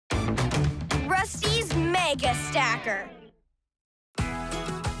Mega Stacker.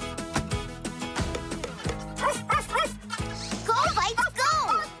 Go, Bites,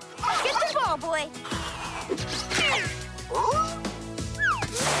 go! Get the ball, boy.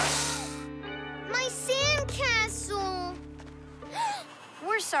 My sandcastle!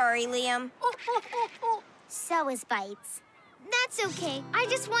 We're sorry, Liam. So is Bites. That's okay. I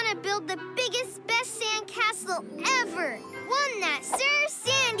just want to build the biggest, best sandcastle ever. One that Sir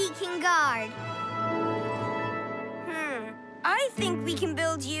Sandy can guard. I think we can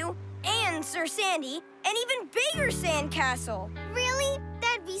build you and Sir Sandy an even bigger sandcastle. Really?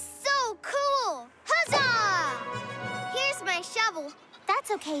 That'd be so cool! Huzzah! Here's my shovel.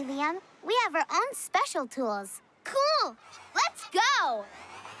 That's okay, Liam. We have our own special tools. Cool! Let's go!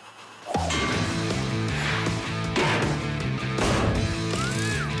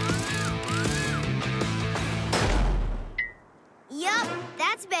 Yup,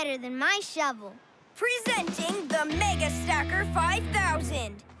 that's better than my shovel. Presenting the Mega Stacker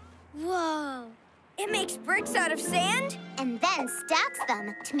 5000. Whoa! It makes bricks out of sand? And then stacks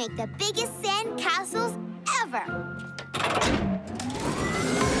them to make the biggest sand castles ever.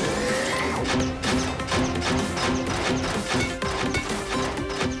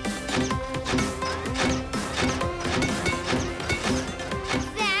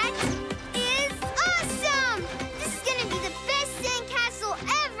 That is awesome! This is gonna be the best sand castle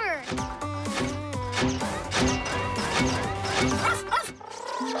ever!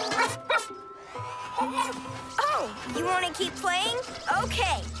 Oh, you want to keep playing?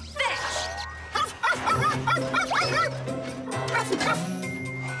 Okay, fetch.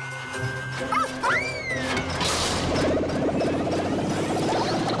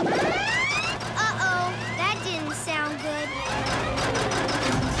 Uh-oh, that didn't sound good.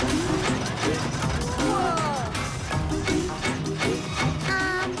 Whoa.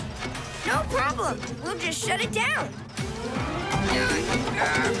 No problem. We'll just shut it down.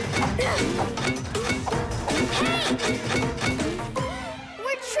 Hey!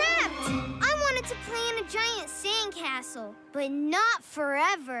 We're trapped! I wanted to play in a giant sandcastle, but not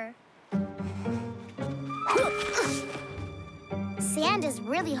forever. Sand is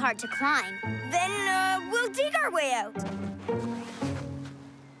really hard to climb. Then we'll dig our way out.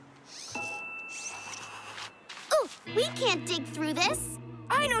 Ooh, we can't dig through this.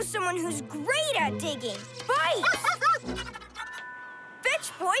 I know someone who's great at digging. Bites!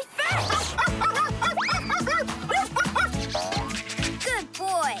 Fetch, boy, fetch! Good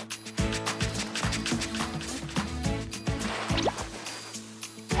boy.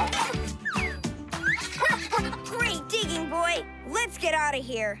 Great digging, boy. Let's get out of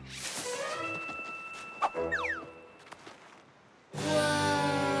here.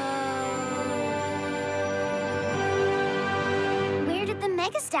 Where did the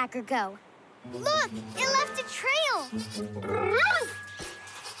Mega Stacker go? Look, it left a trail.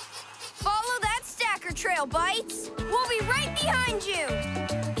 Follow that stacker trail, Bites. We'll be right behind you.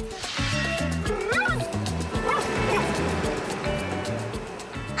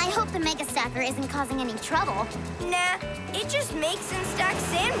 I hope the Mega Stacker isn't causing any trouble. Nah, it just makes and stacks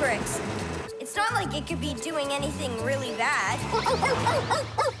sand bricks. It's not like it could be doing anything really bad.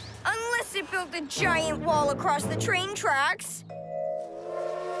 Unless it built a giant wall across the train tracks.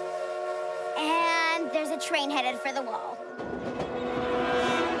 And there's a train headed for the wall.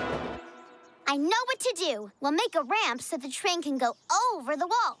 I know what to do. We'll make a ramp so the train can go over the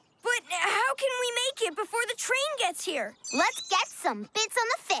wall. But how can we make it before the train gets here? Let's get some bits on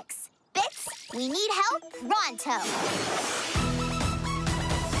the fix. Bits, we need help pronto.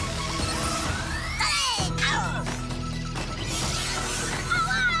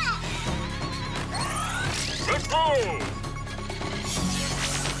 Let's go!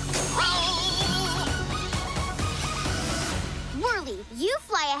 Whirly, you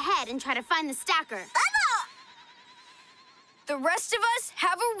fly ahead and try to find the stacker. The rest of us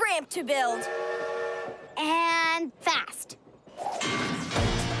have a ramp to build. And fast.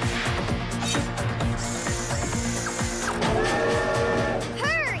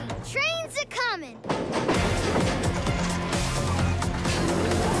 Hurry! Trains are coming!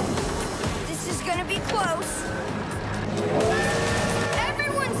 This is gonna be close.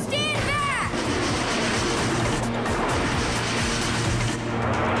 Everyone stand back!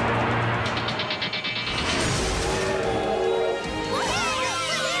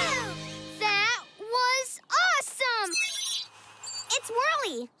 That was awesome! It's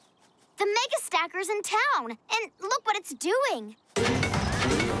Whirly. The Mega Stacker's in town, and look what it's doing.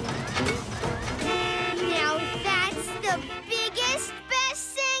 Now that's the biggest,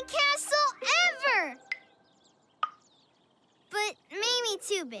 best sandcastle ever! But maybe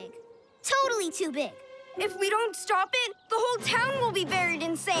too big. Totally too big. If we don't stop it, the whole town will be buried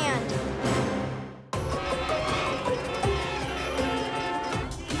in sand.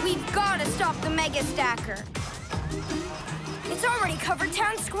 We've got to stop the Mega Stacker. It's already covered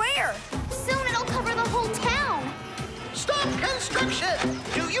town square. Soon it'll cover the whole town. Stop construction!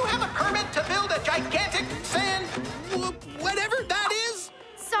 Do you have a permit to build a gigantic sand... whatever that is?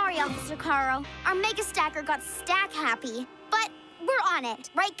 Sorry, Officer Caro. Our Mega Stacker got stack happy. But we're on it.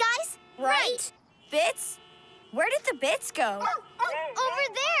 Right, guys? Right. Bits? Where did the bits go? Over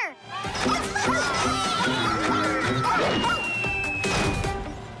there!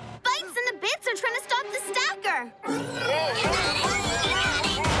 Bites and the bits are trying to stop the stacker!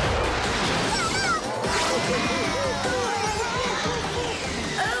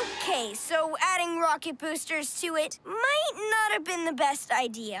 Okay, so adding rocket boosters to it might not have been the best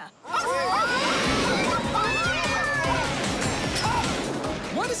idea.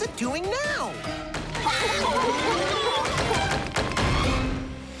 What is it doing now?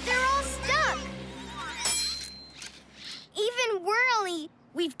 They're all stuck! Even Whirly!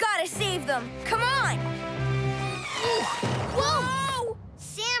 We've got to save them. Come on! Whoa!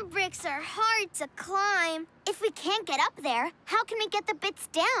 Sand bricks are hard to climb. If we can't get up there, how can we get the bits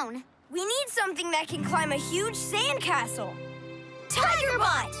down? We need something that can climb a huge sand castle.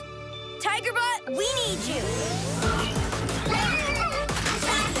 Tigerbot! Tigerbot, we need you.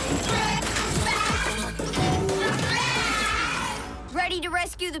 Ready to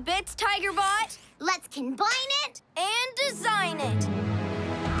rescue the bits, Tigerbot? Let's combine it And design it.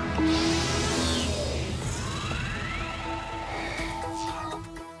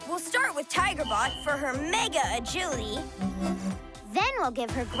 We'll start with Tigerbot for her mega agility. Then we'll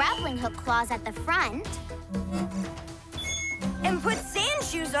give her grappling hook claws at the front. And put sand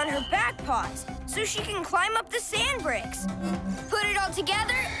shoes on her back paws so she can climb up the sand bricks. Put it all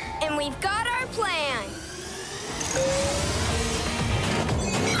together, and we've got our plan.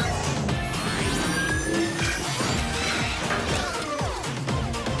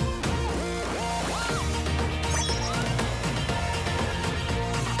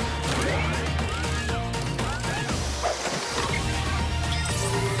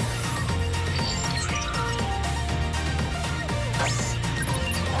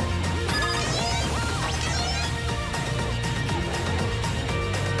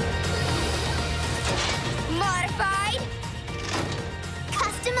 Modified.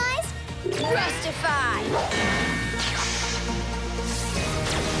 Customized. Rustify.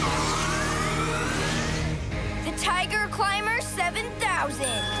 The Tiger Climber 7000.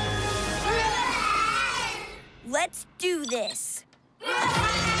 Let's do this.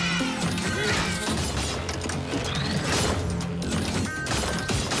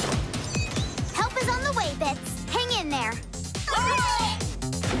 Help is on the way, Bits. Hang in there.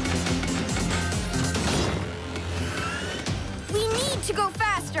 We need to go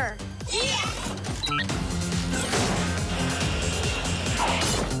faster.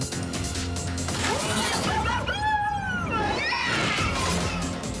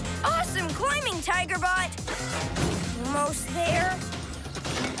 Awesome climbing, Tigerbot. Almost there.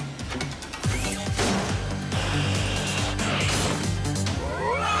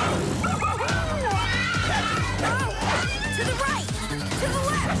 Oh, to the right, to the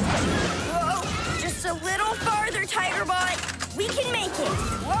left. Whoa, just a little farther, Tigerbot. We can make it.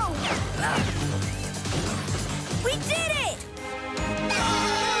 Whoa. We did it!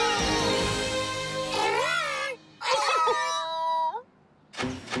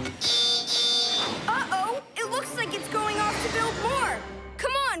 Uh-oh, it looks like it's going off to build more.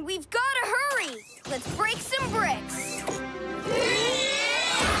 Come on, we've got to hurry. Let's break some bricks.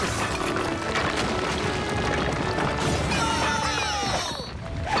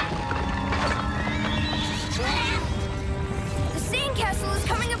 The sandcastle is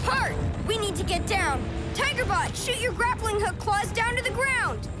coming apart. We need to get down. Tigerbot, shoot your grappling hook claws down to the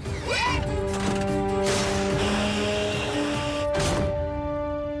ground.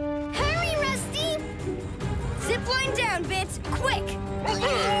 Hurry, Rusty! Zip line down, Bits, quick.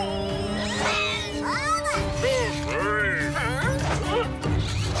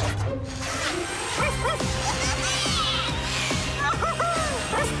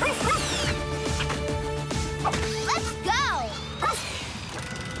 Let's go!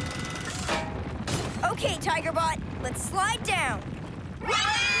 Okay, Tigerbot, let's slide down.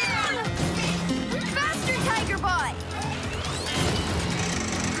 Faster, Tigerbot!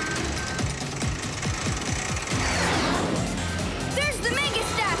 There's the Mega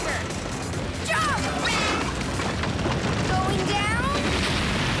Stacker! Jump! Going down?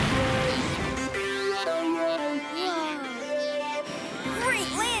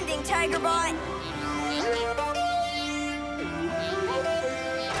 Great landing, Tigerbot!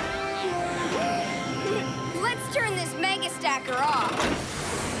 Let's turn this mega stacker off.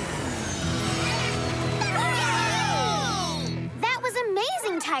 That was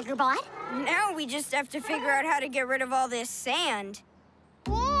amazing, Tigerbot. Now we just have to figure out how to get rid of all this sand.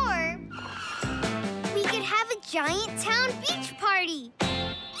 Or we could have a giant town beach party.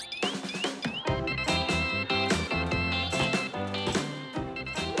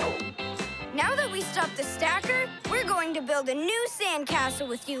 Now that we stopped the stacker, we're going to build a new sandcastle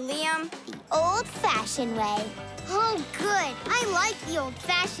with you, Liam. The old-fashioned way. Oh, good. I like the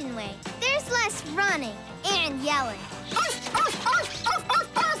old-fashioned way. There's less running and yelling.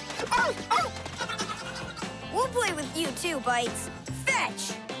 We'll play with you too, Bites.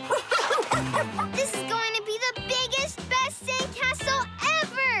 Fetch! This is